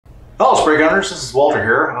Hello, spray gunners. This is Walter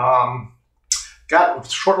here. Got a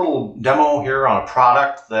short little demo here on a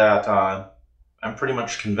product that I'm pretty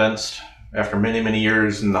much convinced, after many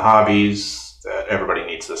years in the hobbies, that everybody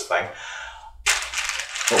needs this thing.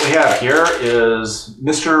 What we have here is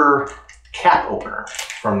Mr. Cap Opener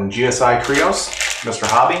from GSI Krios, Mr.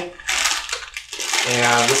 Hobby.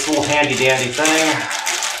 And this little handy dandy thing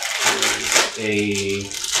is a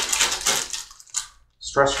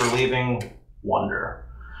stress relieving wonder.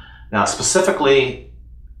 Now specifically,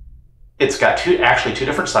 it's got actually two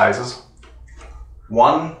different sizes.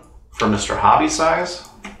 One for Mr. Hobby size,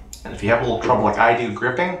 and if you have a little trouble like I do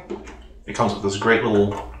gripping, it comes with this great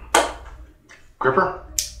little gripper.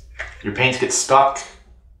 Your paints get stuck,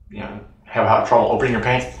 have trouble opening your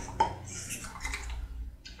paint.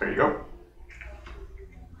 There you go.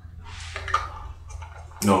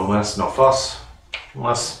 No mess, no fuss,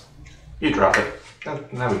 unless you drop it.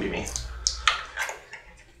 That would be me.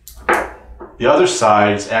 The other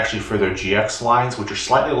side is actually for their GX lines, which are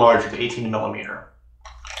slightly larger, the 18mm.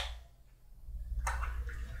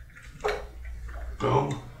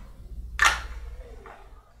 Boom.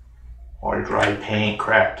 All your dry paint,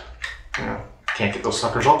 cracked, can't get those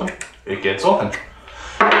suckers open, it gets open.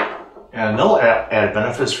 And another added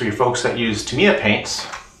benefit is for you folks that use Tamiya paints.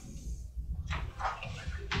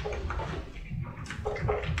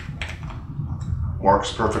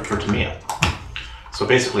 Works perfect for Tamiya. So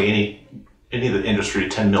basically any of the industry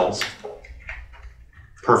 10 mils,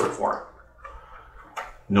 perfect for it.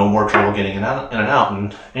 No more trouble getting in and out.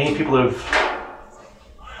 And any people that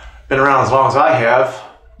have been around as long as I have,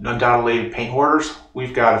 undoubtedly paint hoarders,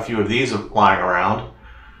 we've got a few of these lying around.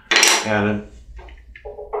 And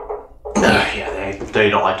yeah, they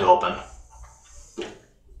don't like to open.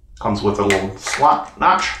 Comes with a little slot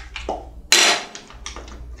notch.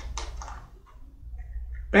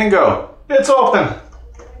 Bingo, it's open.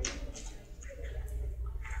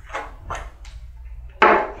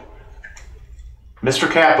 Mr.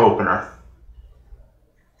 Cap Opener.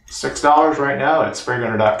 $6 right now at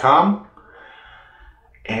spraygunner.com.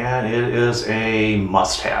 And it is a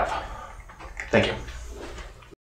must-have. Thank you.